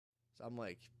I'm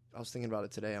like, I was thinking about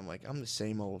it today. I'm like, I'm the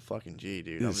same old fucking G,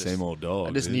 dude. You're I'm the same old dog.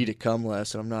 I just dude. need to come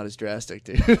less, and I'm not as drastic,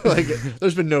 dude. Like,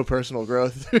 there's been no personal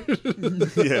growth.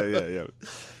 Yeah.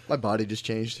 My body just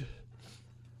changed.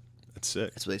 That's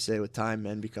sick. That's what they say. With time,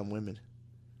 men become women.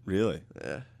 Really?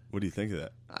 Yeah. What do you think of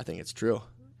that? I think it's true.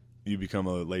 You become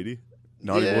a lady?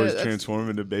 Naughty Yeah, boys that's- transform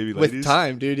into baby ladies? With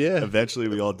time, dude, yeah. Eventually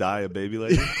we all die a baby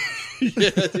lady?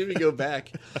 Yeah, dude, we go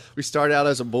back. We start out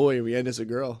as a boy, and we end as a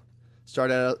girl.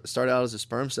 Start out as a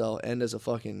sperm cell, end as a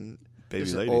fucking Baby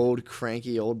just lady. An old,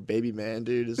 cranky, old baby man,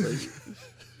 dude. It's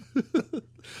like...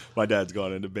 My dad's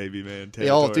gone into baby man territory. They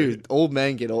all, dude, old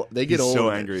men get old. They get He's old. so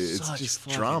and angry. it's It's such just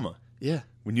fucking- drama. Yeah.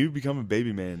 When you become a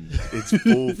baby man, it's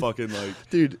full fucking like,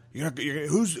 Dude.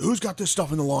 Who's got this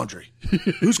stuff in the laundry?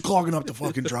 Who's clogging up the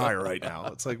fucking dryer right now?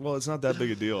 It's like, well, it's not that big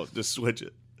a deal. Just switch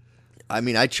it. I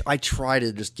mean, I try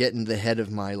to just get into the head of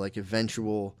my like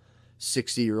eventual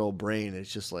 60-year-old brain.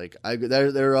 It's just like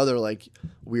there are other like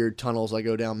weird tunnels I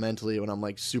go down mentally when I'm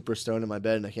like super stoned in my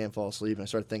bed and I can't fall asleep, and I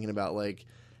start thinking about like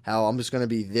how I'm just gonna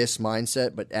be this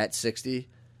mindset, but at 60.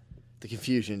 The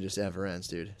confusion just never ends,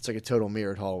 dude. It's like a total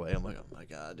mirrored hallway. I'm like, oh my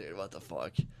god, dude, what the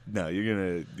fuck? No,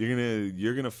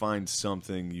 you're gonna find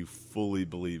something you fully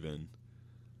believe in.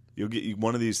 You'll get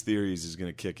one of these theories is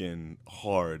gonna kick in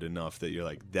hard enough that you're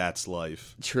like, that's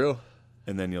life, True.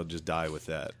 and then you'll just die with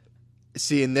that.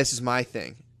 See, and this is my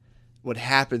thing. What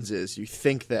happens is you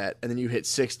think that, and then you hit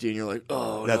 60, and you're like,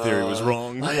 oh, That theory was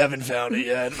wrong. I haven't found it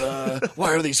yet. Why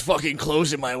are these fucking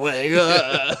clothes in my way?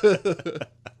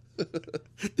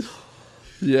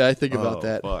 Yeah, I think about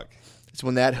that. Fuck. It's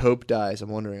when that hope dies. I'm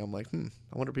wondering. I'm like, I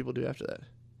wonder what people do after that.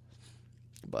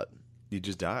 But You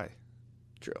just die.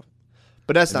 true.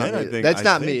 But that's And not then me. I think- That's I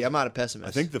not think- me. I'm not a pessimist.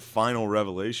 I think the final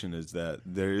revelation is that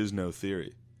there is no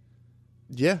theory.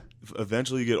 Yeah.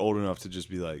 Eventually you get old enough to just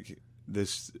be like,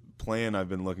 this plan I've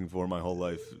been looking for my whole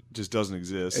life just doesn't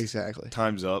exist. Exactly.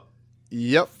 Time's up.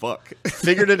 Yep. Fuck.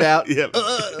 Figured it out. Yep.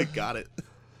 Got it.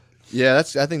 Yeah,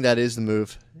 I think that is the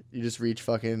move. You just reach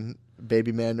fucking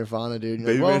baby man Nirvana, dude. And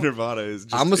you're Baby like, Man well, Nirvana is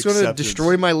just I'm just going to acceptance.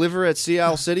 destroy my liver at Sea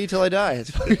Isle City till I die. It's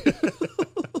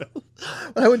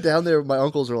when I went down there, my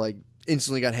uncles were like,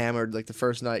 instantly got hammered. Like the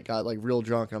first night, got like real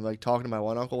drunk. And I'm like talking to my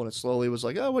one uncle, and it slowly was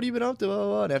like, oh, what have you been up to? Blah, blah,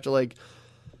 blah. And after like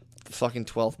the fucking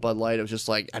 12th Bud Light, it was just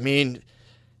like, I mean,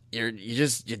 you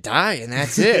die and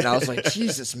that's it. And I was like,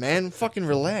 Jesus, man, fucking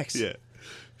relax. Yeah.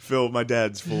 Phil, my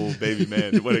dad's full baby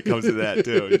man when it comes to that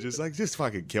too. He's just like, just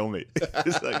fucking kill me.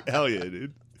 It's like, hell yeah,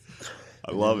 dude.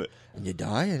 I love it. And you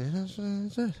die, and that's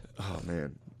it. Oh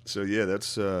man. So yeah,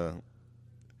 that's I've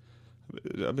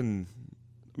been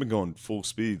going full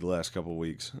speed the last couple of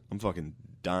weeks. I'm fucking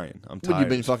dying. I'm tired. You've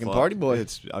been as fucking fuck. party boy.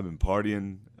 I've been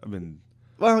partying.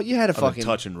 Well, you had a I've been fucking.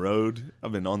 touching road.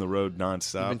 I've been on the road You've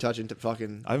nonstop. been touching to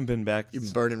fucking. I haven't been back. You've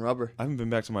been burning rubber. I haven't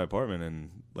been back to my apartment in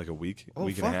like a week, Oh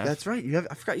week fuck, and a half. that's right.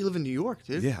 I forgot you live in New York,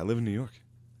 dude. Yeah, I live in New York.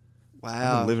 I've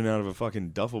Wow. been living out of a fucking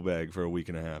duffel bag for a week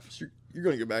and a half. So you're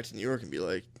gonna go back to New York and be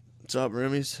like, "What's up,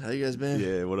 roomies? How you guys been?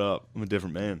 Yeah, what up? I'm a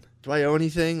different man. Do I owe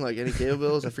anything? Like any cable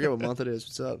bills? I forget what month it is.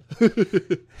 What's up?"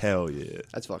 Hell yeah.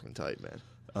 That's fucking tight,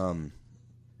 man.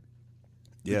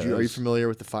 Yeah. Are you familiar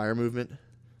with the FIRE movement?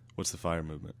 What's the FIRE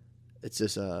movement? It's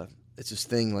this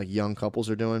thing like young couples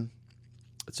are doing.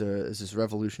 It's this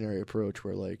revolutionary approach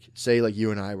where like say like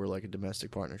you and I were like a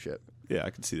domestic partnership. Yeah, I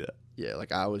can see that. Yeah,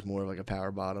 like I was more of like a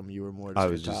power bottom. You were more I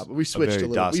just was a just top. We switched a very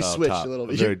little. We docile switched top. a little.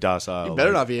 A very docile. You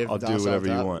better like, not be a I'll do docile whatever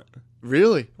top. you want.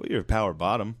 Really? Well, you're a power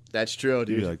bottom. That's true,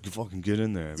 dude. You're like, you fucking get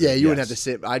in there. Yeah, you wouldn't have to Yes.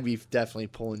 sit. I'd be definitely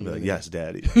pulling I'd you. be like, in yes,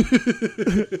 daddy.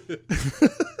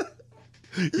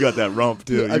 You got that rump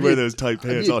too. You I'd wear be- those tight I'd be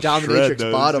pants. a I'll shred dominatrix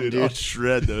those, bottom, dude. dude. I'll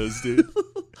shred those, dude.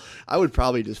 I would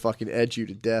probably just fucking edge you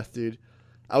to death, dude.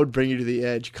 I would bring you to the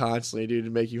edge constantly, dude,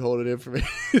 and make you hold it in for me.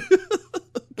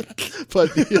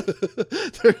 But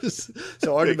there's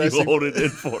so our Make you domestic. hold it in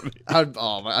for me.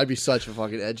 I'd be such a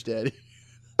fucking edge daddy.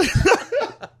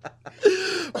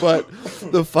 But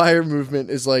the FIRE movement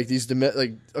is like these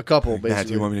like a couple Matt, basically.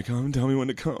 do you want me to come? Tell me when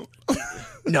to come.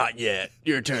 Not yet.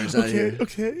 Your turn's not here.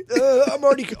 Okay. I'm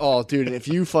already. Oh, dude, and if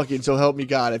you fucking so help me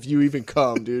God, if you even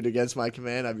come, dude, against my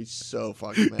command, I'd be so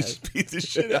fucking mad. Just beat the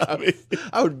shit out of me.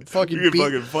 I would fucking You could beat.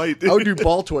 fucking fight, dude. I would do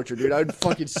ball torture, dude. I would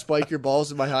fucking spike your balls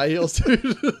with my high heels,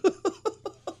 dude.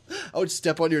 I would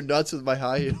step on your nuts with my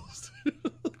high heels.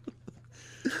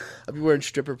 I'd be wearing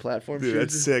stripper platform Dude, shoes.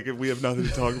 that's sick. If we have nothing to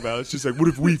talk about, it's just like, what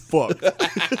if we fuck?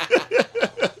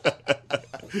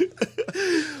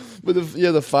 But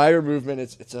the FIRE movement,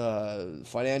 it's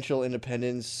financial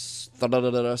independence,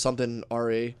 something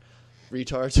RA.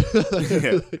 retards.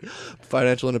 Yeah.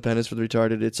 Financial independence for the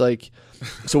retarded. It's like,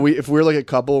 so if we're like a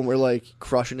couple and we're like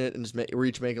crushing it and we're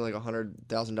each making like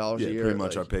 $100,000 a year. Pretty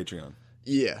much like, our Patreon.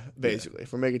 Yeah, basically. Yeah.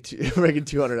 If we're making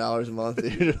 $200 a month,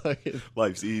 dude,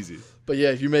 life's easy. But yeah,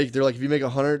 if you make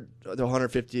 100 to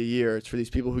 150 a year, it's for these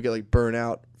people who get like burnt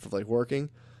out for like working.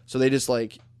 So they just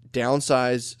like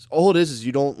downsize. All it is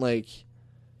you don't like,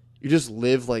 you just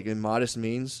live like in modest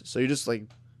means. So you just like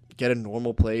get a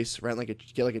normal place,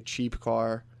 get like a cheap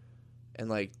car, and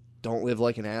like don't live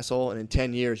like an asshole. And in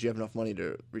 10 years, you have enough money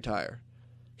to retire.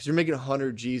 Because you're making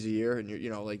 100 G's a year, and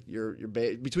you're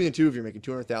between the two of you, you're making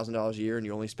 $200,000 a year, and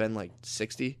you only spend like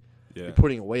 60. Yeah. You're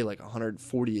putting away like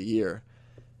 140 a year.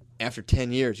 After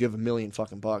 10 years, you have $1 million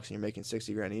fucking bucks, and you're making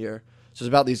 60 grand a year. So it's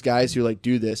about these guys who like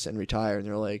do this and retire, and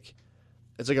they're like,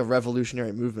 it's like a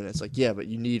revolutionary movement. It's like, yeah, but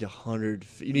you need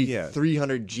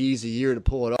 300 G's a year to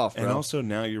pull it off, bro. And also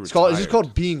now you're retired. It's just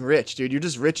called being rich, dude. You're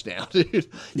just rich now, dude.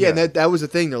 Yeah, and that was the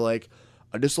thing. They're like,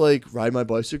 I just like ride my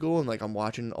bicycle and like I'm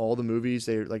watching all the movies.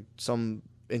 They're like some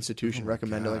institution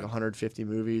recommended like 150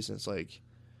 movies, and it's like,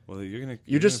 well, you're gonna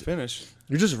finish.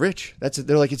 You're just rich. That's it.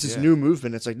 They're like, it's this new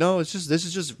movement. It's like, no, this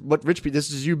is just what rich people.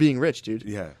 This is you being rich, dude.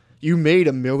 Yeah. You made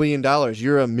 $1 million.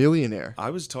 You're a millionaire. I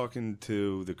was talking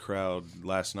to the crowd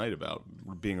last night about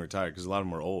being retired because a lot of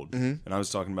them are old, and I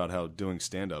was talking about how doing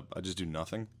stand up, I just do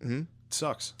nothing. It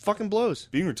sucks. Fucking blows.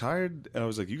 Being retired, and I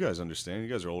was like, you guys understand. You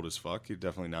guys are old as fuck. You're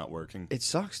definitely not working. It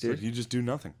sucks, dude. Like, you just do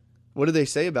nothing. What did they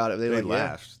say about it? They like,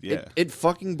 laughed. Yeah. It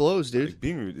fucking blows, dude.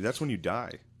 Like that's when you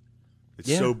die.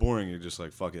 It's so boring. You're just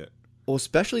like, fuck it. Well,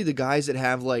 especially the guys that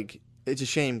have like, it's a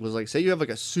shame because like, say you have like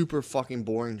a super fucking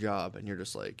boring job and you're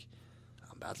just like,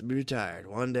 I'm about to be retired.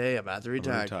 One day I'm about to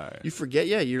retire. You forget,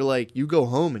 you're like, you go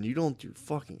home and you don't do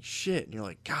fucking shit. And you're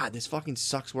like, God, this fucking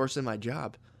sucks worse than my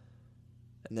job.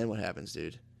 And then what happens,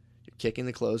 dude? You're kicking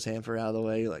the clothes hamper out of the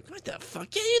way. You're like, what the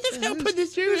fuck? Yeah, you the hell put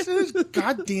this here? Whose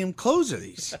goddamn clothes are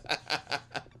these?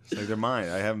 It's like, they're mine.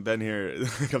 I haven't been here.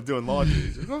 Like, I'm doing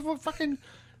laundry. Like, fucking,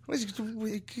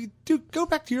 dude, go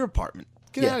back to your apartment.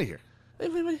 Get out of here.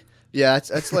 Yeah,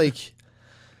 that's like,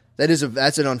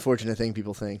 that's an unfortunate thing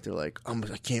people think. They're like,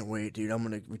 I can't wait, dude. I'm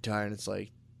going to retire. And it's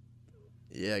like,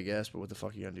 yeah, I guess, but what the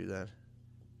fuck are you going to do then?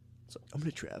 It's like, I'm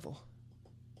going to travel.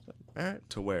 Like, all right.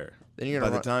 To where? Then you're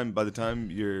gonna by the time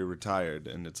you're retired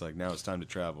and it's like, now it's time to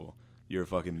travel, you're a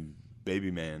fucking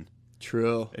baby man.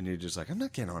 True. And you're just like, I'm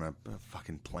not getting on a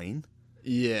fucking plane.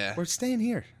 Yeah. We're staying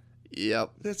here.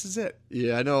 Yep. This is it.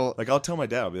 Yeah, I know. Like, I'll tell my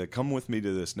dad, I'll be like, come with me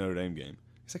to this Notre Dame game.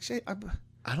 He's like, Shay,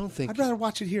 I don't think... I'd rather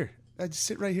watch it here. I'd just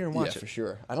sit right here and watch it. Yeah, for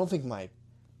sure. I don't think my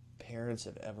parents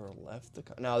have ever left the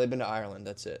country. No, they've been to Ireland.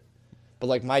 That's it. But,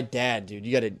 like, my dad, dude,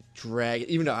 you got to drag...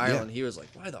 Even to Ireland, he was like,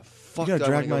 why the fuck you got to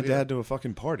drag my dad to a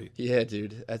fucking party. Yeah,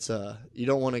 dude. That's, you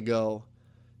don't want to go...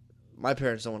 My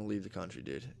parents don't want to leave the country,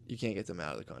 dude. You can't get them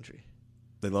out of the country.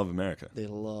 They love America. They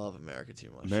love America too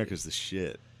much. America's the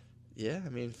shit. Yeah, I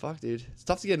mean, fuck, dude. It's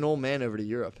tough to get an old man over to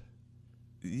Europe.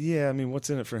 Yeah, I mean, what's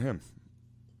in it for him?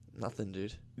 Nothing,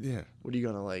 dude. Yeah. What are you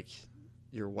gonna like?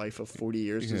 Your wife of 40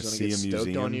 years is gonna get stoked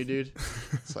museum on you, dude.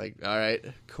 It's like, all right,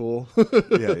 cool.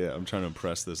 yeah. I'm trying to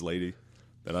impress this lady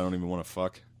that I don't even want to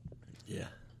fuck. Yeah.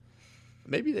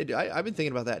 Maybe they do. I've been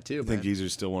thinking about that too. You think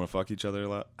geezers still want to fuck each other a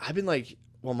lot? I've been like,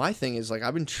 well, my thing is like,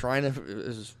 I've been trying to.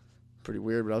 This is pretty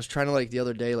weird, but I was trying to like the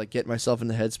other day, like get myself in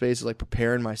the headspace of like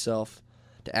preparing myself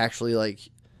to actually like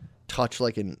touch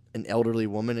like an elderly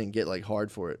woman and get like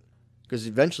hard for it. Because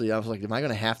eventually I was like, am I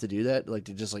going to have to do that? Like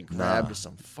to just like grab to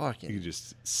some fucking... You can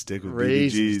just stick with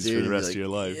raisins, BBGs for the rest of your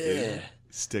life. Yeah. Dude.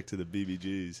 Stick to the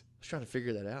BBGs. I was trying to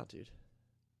figure that out, dude.